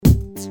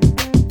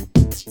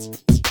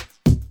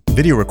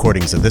Video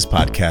recordings of this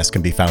podcast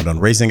can be found on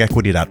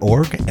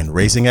raisingequity.org and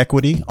Raising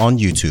Equity on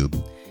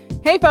YouTube.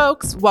 Hey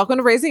folks, welcome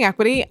to Raising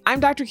Equity. I'm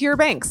Dr. Kira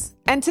Banks,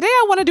 and today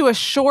I want to do a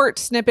short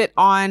snippet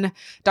on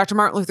Dr.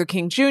 Martin Luther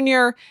King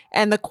Jr.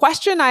 and the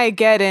question I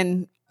get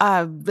in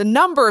the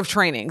number of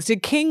trainings.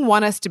 Did King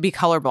want us to be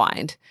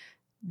colorblind?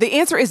 The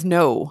answer is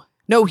no.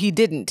 No, he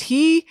didn't.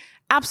 He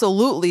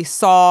absolutely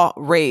saw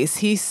race.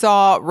 He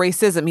saw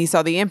racism. He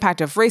saw the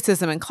impact of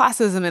racism and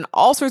classism and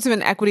all sorts of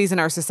inequities in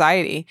our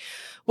society.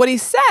 What he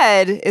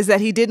said is that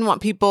he didn't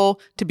want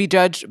people to be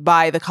judged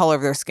by the color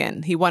of their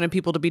skin. He wanted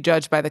people to be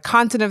judged by the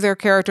content of their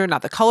character,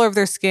 not the color of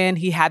their skin.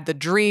 He had the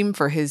dream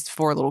for his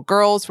 4 little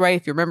girls, right?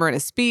 If you remember in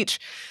his speech,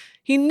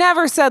 he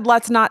never said,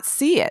 let's not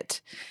see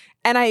it.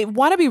 And I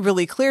want to be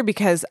really clear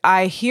because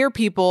I hear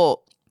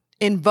people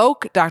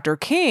invoke Dr.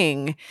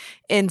 King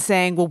in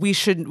saying, well, we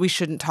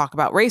shouldn't talk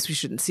about race. We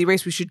shouldn't see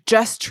race. We should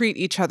just treat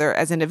each other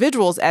as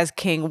individuals as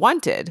King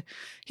wanted.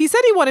 He said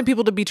he wanted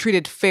people to be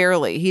treated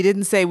fairly. He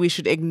didn't say we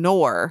should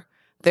ignore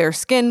their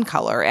skin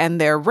color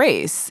and their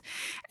race.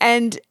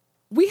 And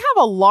we have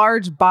a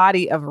large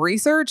body of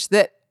research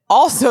that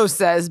also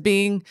says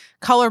being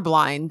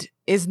colorblind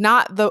is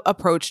not the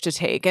approach to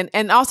take.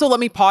 And also, let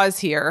me pause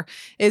here,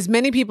 is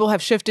many people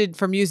have shifted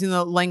from using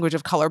the language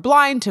of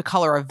colorblind to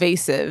color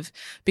evasive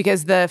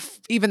because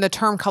even the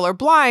term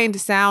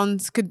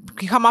colorblind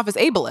could come off as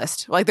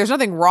ableist. Like there's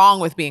nothing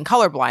wrong with being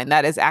colorblind.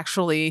 That is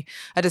actually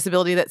a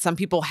disability that some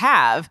people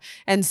have.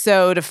 And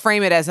so to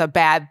frame it as a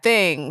bad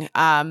thing,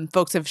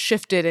 folks have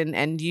shifted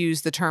and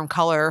used the term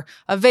color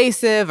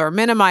evasive or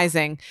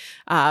minimizing,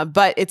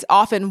 but it's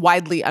often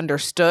widely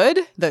understood,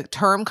 the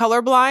term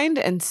colorblind.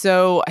 And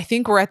so I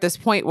think we're at this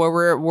point where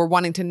we're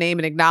wanting to name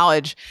and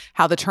acknowledge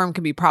how the term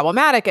can be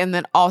problematic. And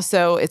then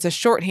also it's a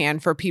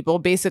shorthand for people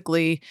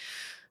basically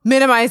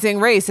minimizing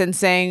race and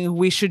saying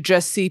we should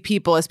just see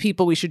people as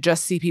people. We should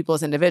just see people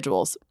as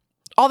individuals.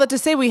 All that to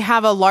say, we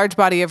have a large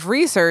body of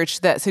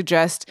research that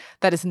suggests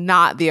that is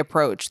not the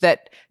approach,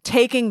 that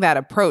taking that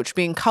approach,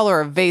 being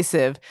color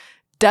evasive,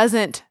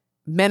 doesn't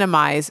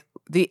minimize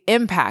the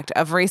impact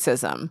of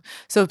racism.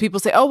 So people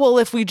say, oh, well,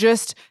 if we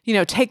just,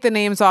 take the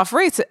names off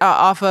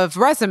of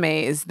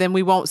resumes, then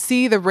we won't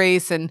see the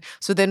race. And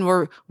so then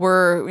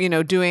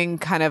we're doing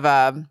kind of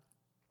a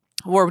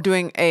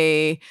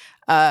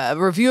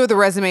review of the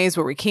resumes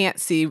where we can't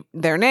see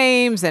their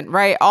names and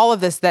right, all of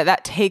this,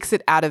 that takes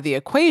it out of the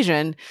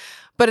equation.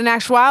 But in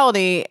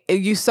actuality,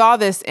 you saw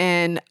this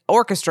in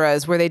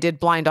orchestras where they did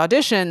blind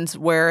auditions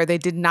where they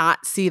did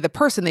not see the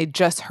person, they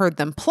just heard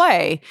them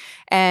play.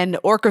 And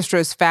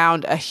orchestras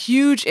found a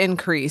huge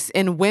increase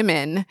in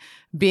women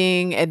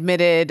being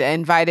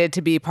invited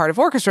to be part of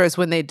orchestras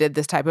when they did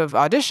this type of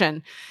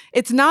audition.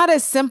 It's not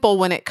as simple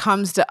when it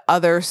comes to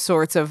other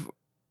sorts of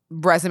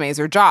resumes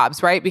or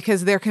jobs, right?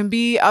 Because there can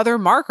be other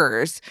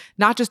markers,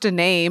 not just a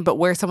name, but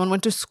where someone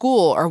went to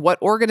school or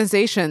what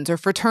organizations or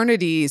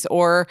fraternities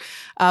or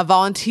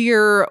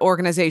volunteer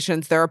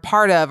organizations they're a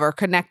part of or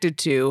connected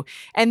to.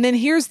 And then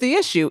here's the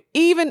issue.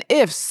 Even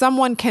if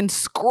someone can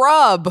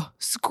scrub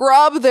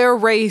their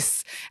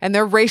race and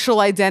their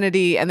racial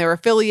identity and their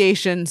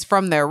affiliations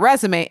from their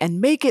resume and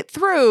make it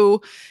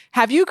through,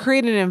 have you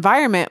created an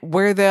environment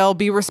where they'll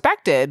be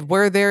respected,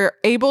 where they're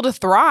able to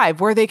thrive,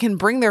 where they can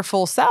bring their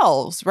full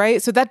selves, right?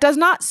 So that does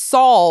not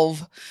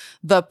solve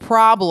the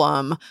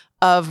problem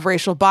of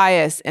racial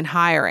bias in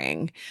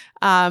hiring.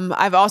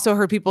 I've also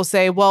heard people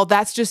say, well,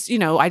 that's just,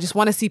 I just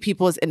want to see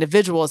people as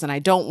individuals and I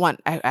don't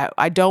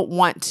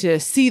want to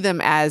see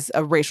them as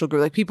a racial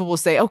group. Like people will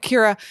say, oh,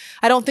 Kira,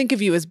 I don't think of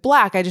you as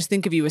Black. I just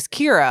think of you as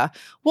Kira.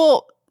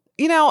 Well,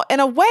 in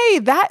a way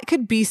that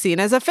could be seen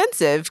as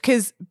offensive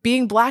because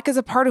being Black is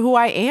a part of who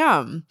I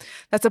am.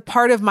 That's a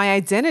part of my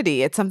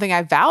identity. It's something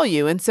I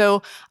value. And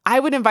so I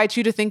would invite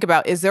you to think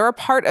about, is there a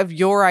part of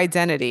your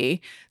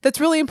identity that's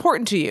really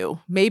important to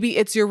you? Maybe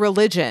it's your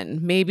religion.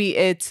 Maybe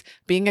it's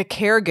being a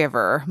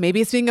caregiver.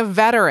 Maybe it's being a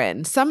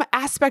veteran, some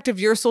aspect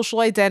of your social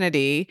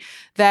identity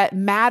that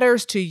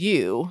matters to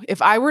you.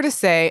 If I were to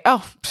say,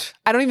 oh,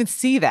 I don't even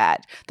see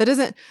that.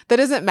 That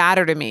doesn't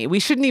matter to me. We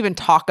shouldn't even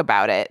talk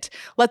about it.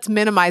 Let's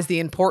minimize the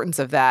importance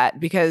of that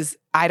because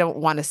I don't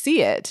want to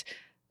see it.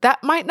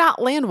 That might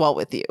not land well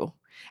with you.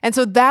 And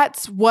so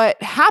that's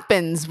what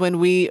happens when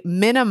we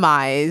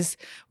minimize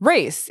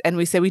race and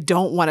we say we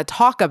don't want to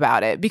talk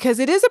about it because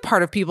it is a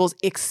part of people's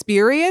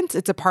experience.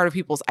 It's a part of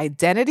people's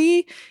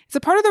identity. It's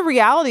a part of the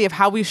reality of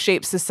how we've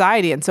shaped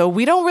society. And so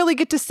we don't really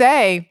get to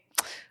say,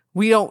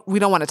 we don't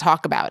want to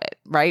talk about it,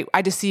 right?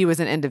 I just see you as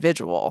an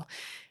individual.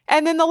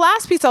 And then the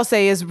last piece I'll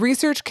say is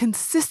research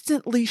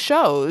consistently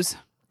shows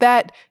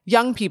that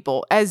young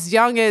people, as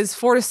young as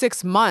 4 to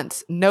 6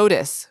 months,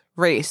 notice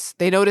race.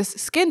 They notice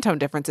skin tone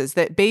differences,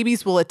 that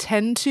babies will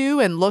attend to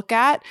and look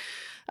at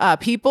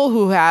people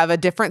who have a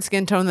different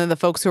skin tone than the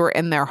folks who are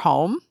in their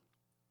home.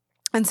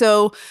 And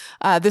so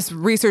this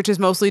research is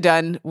mostly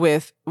done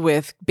with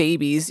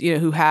babies,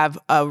 who have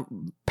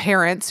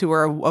parents who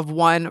are of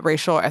one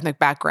racial or ethnic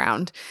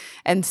background.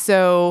 And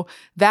so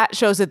that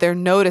shows that they're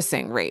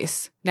noticing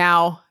race.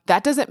 Now,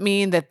 that doesn't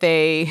mean that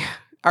they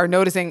are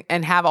noticing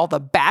and have all the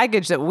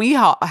baggage that we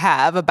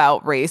have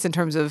about race in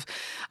terms of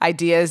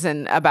ideas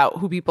and about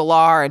who people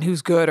are and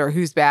who's good or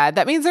who's bad,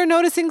 that means they're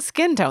noticing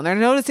skin tone. They're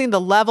noticing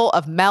the level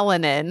of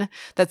melanin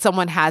that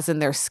someone has in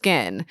their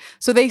skin.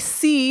 So they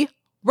see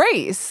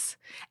race.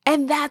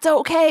 And that's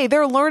okay.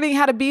 They're learning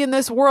how to be in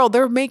this world.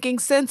 They're making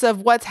sense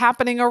of what's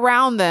happening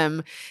around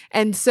them.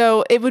 And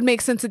so it would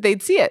make sense that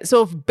they'd see it.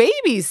 So if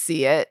babies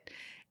see it,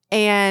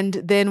 and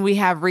then we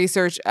have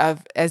research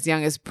of as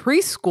young as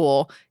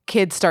preschool,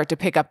 kids start to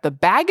pick up the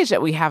baggage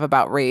that we have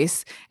about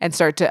race and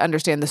start to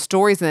understand the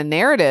stories and the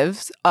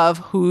narratives of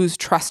who's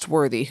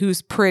trustworthy,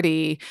 who's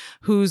pretty,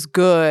 who's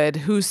good,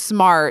 who's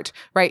smart,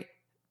 right?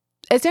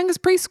 As young as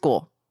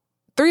preschool,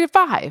 3 to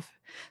 5.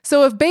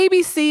 So if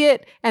babies see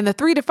it and the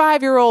 3 to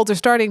 5-year-olds are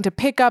starting to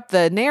pick up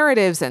the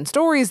narratives and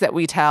stories that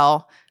we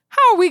tell,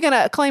 how are we going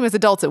to claim as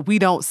adults that we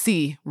don't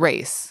see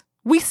race?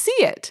 We see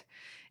it.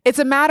 It's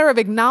a matter of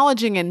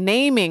acknowledging and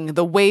naming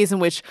the ways in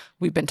which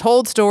we've been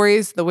told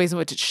stories, the ways in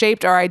which it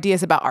shaped our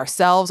ideas about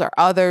ourselves, our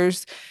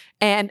others,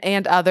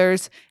 and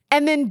others,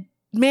 and then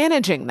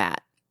managing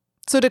that.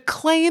 So to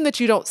claim that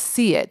you don't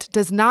see it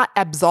does not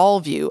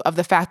absolve you of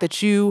the fact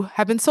that you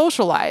have been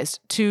socialized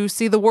to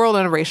see the world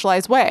in a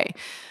racialized way.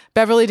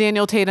 Beverly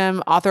Daniel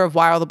Tatum, author of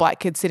Why Are the Black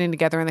Kids Sitting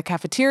Together in the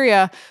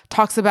Cafeteria,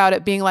 talks about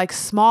it being like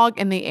smog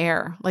in the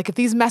air. Like if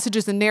these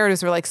messages and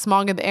narratives are like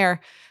smog in the air,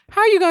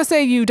 how are you going to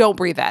say you don't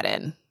breathe that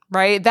in,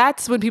 right?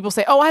 That's when people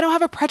say, oh, I don't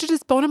have a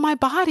prejudiced bone in my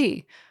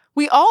body.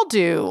 We all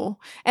do.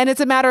 And it's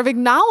a matter of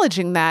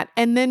acknowledging that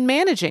and then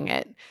managing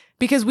it,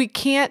 because we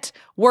can't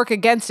work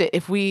against it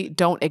if we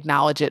don't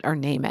acknowledge it or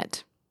name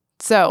it.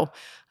 So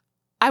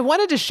I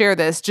wanted to share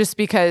this just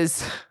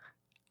because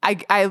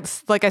I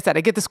like I said,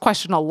 I get this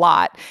question a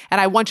lot,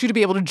 and I want you to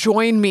be able to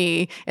join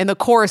me in the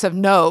chorus of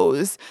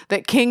no's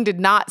that King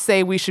did not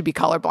say we should be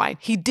colorblind.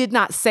 He did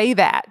not say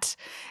that.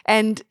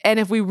 And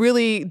if we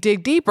really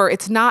dig deeper,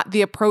 it's not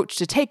the approach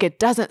to take. It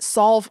doesn't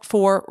solve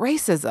for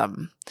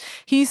racism.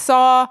 He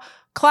saw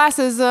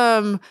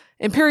classism,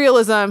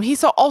 imperialism. He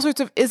saw all sorts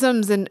of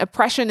isms and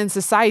oppression in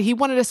society. He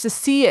wanted us to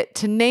see it,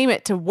 to name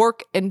it, to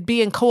work and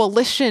be in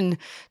coalition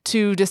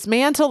to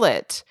dismantle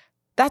it.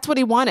 That's what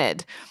he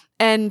wanted.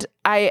 And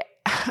I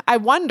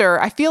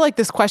wonder, I feel like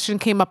this question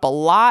came up a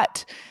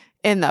lot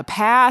in the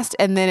past,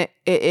 and then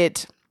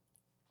it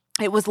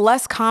was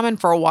less common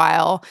for a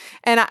while.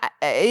 And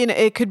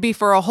it could be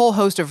for a whole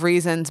host of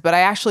reasons, but I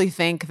actually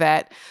think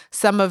that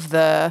some of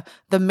the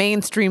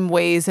mainstream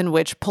ways in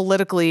which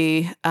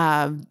politically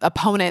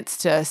opponents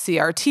to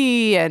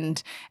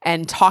CRT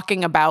and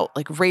talking about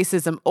like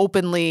racism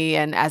openly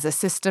and as a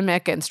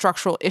systemic and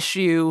structural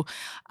issue,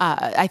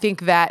 I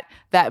think that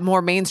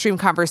more mainstream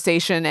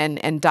conversation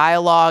and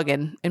dialogue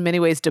and in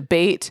many ways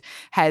debate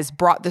has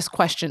brought this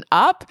question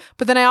up.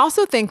 But then I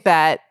also think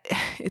that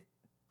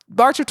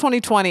March of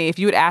 2020, if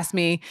you had asked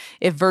me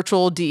if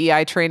virtual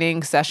DEI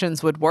training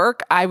sessions would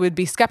work, I would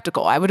be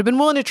skeptical. I would have been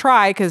willing to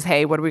try because,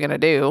 hey, what are we going to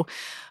do?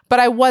 But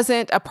I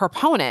wasn't a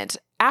proponent.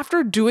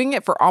 After doing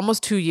it for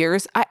almost 2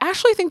 years, I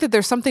actually think that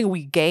there's something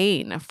we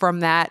gain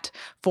from that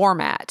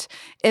format,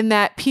 in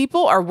that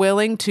people are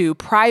willing to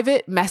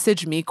private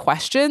message me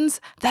questions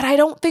that I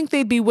don't think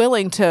they'd be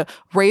willing to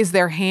raise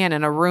their hand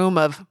in a room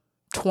of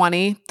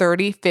 20,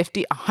 30,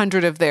 50,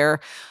 100 of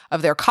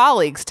their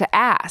colleagues to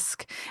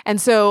ask. And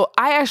so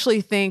I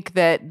actually think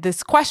that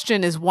this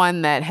question is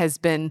one that has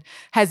been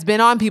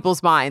on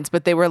people's minds,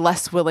 but they were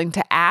less willing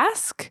to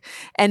ask.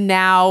 And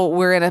now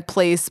we're in a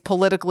place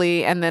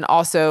politically and then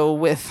also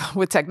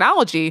with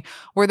technology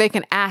where they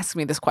can ask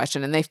me this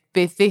question, and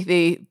they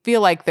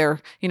feel like they're,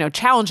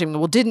 challenging me.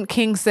 Well, didn't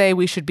King say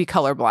we should be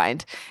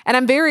colorblind? And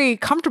I'm very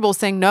comfortable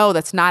saying, no,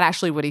 that's not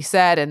actually what he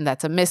said, and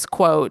that's a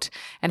misquote,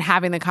 and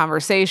having the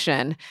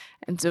conversation.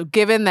 And so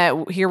given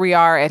that here we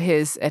are at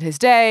his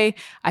day,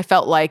 I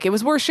felt like it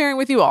was worth sharing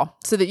with you all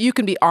so that you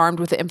can be armed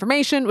with the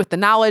information, with the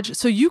knowledge,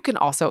 so you can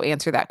also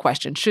answer that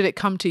question should it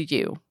come to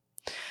you.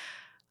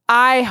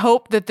 I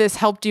hope that this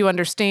helped you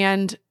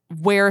understand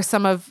where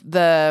some of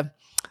the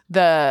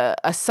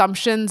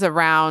assumptions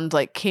around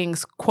like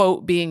King's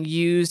quote being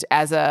used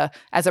as a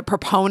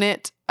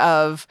proponent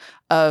of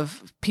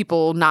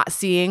people not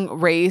seeing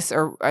race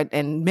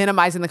and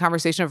minimizing the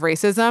conversation of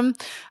racism.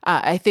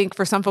 I think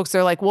for some folks,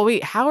 they're like, well,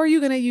 wait, how are you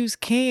going to use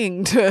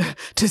King to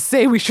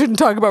say we shouldn't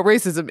talk about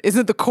racism?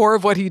 Isn't the core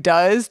of what he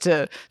does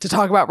to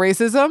talk about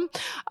racism?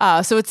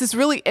 So it's this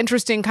really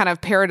interesting kind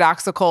of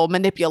paradoxical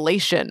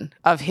manipulation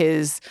of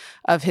his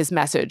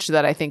message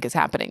that I think is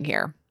happening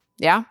here.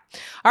 Yeah.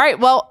 All right.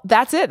 Well,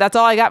 that's it. That's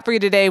all I got for you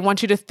today. I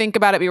want you to think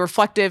about it, be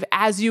reflective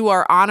as you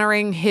are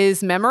honoring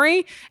his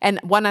memory. And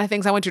one of the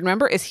things I want you to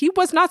remember is he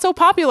was not so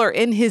popular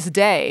in his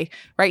day,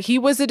 right? He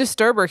was a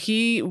disturber.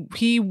 He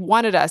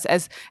wanted us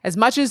as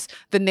much as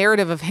the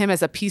narrative of him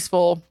as a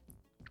peaceful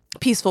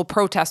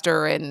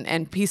protester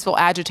and peaceful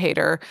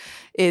agitator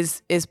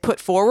is put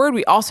forward.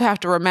 We also have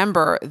to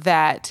remember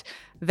that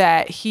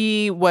that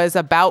he was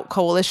about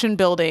coalition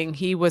building.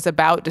 He was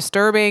about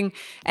disturbing.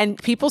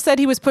 And people said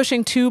he was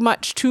pushing too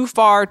much, too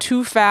far,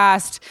 too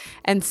fast.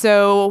 And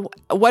so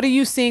what are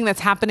you seeing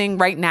that's happening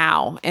right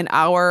now in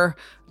our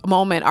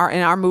moment,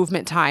 in our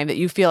movement time, that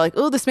you feel like,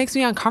 oh, this makes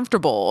me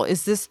uncomfortable?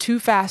 Is this too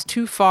fast,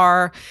 too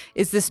far?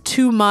 Is this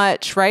too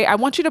much, right? I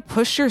want you to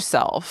push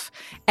yourself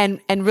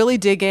and really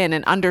dig in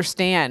and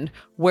understand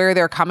where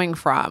they're coming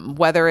from,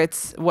 whether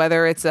it's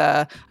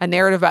a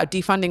narrative about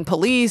defunding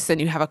police and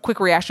you have a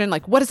quick reaction,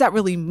 like, what does that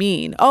really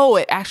mean?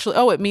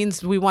 It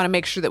means we want to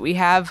make sure that we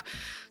have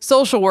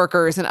social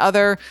workers and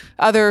other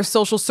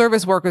social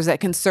service workers that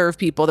can serve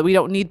people, that we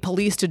don't need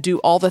police to do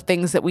all the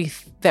things that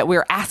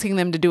we're asking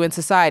them to do in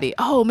society.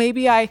 Oh,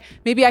 maybe I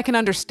can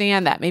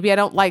understand that. Maybe I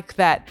don't like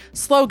that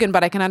slogan,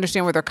 but I can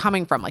understand where they're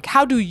coming from. Like,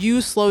 how do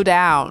you slow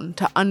down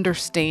to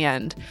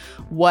understand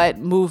what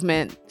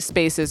movement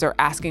spaces are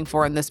asking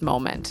for in this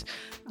moment?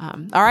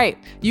 All right.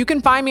 You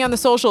can find me on the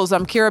socials.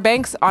 I'm Kira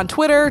Banks on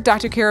Twitter,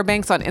 Dr. Kira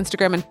Banks on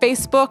Instagram and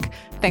Facebook.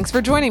 Thanks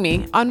for joining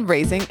me on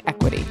Raising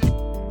Equity.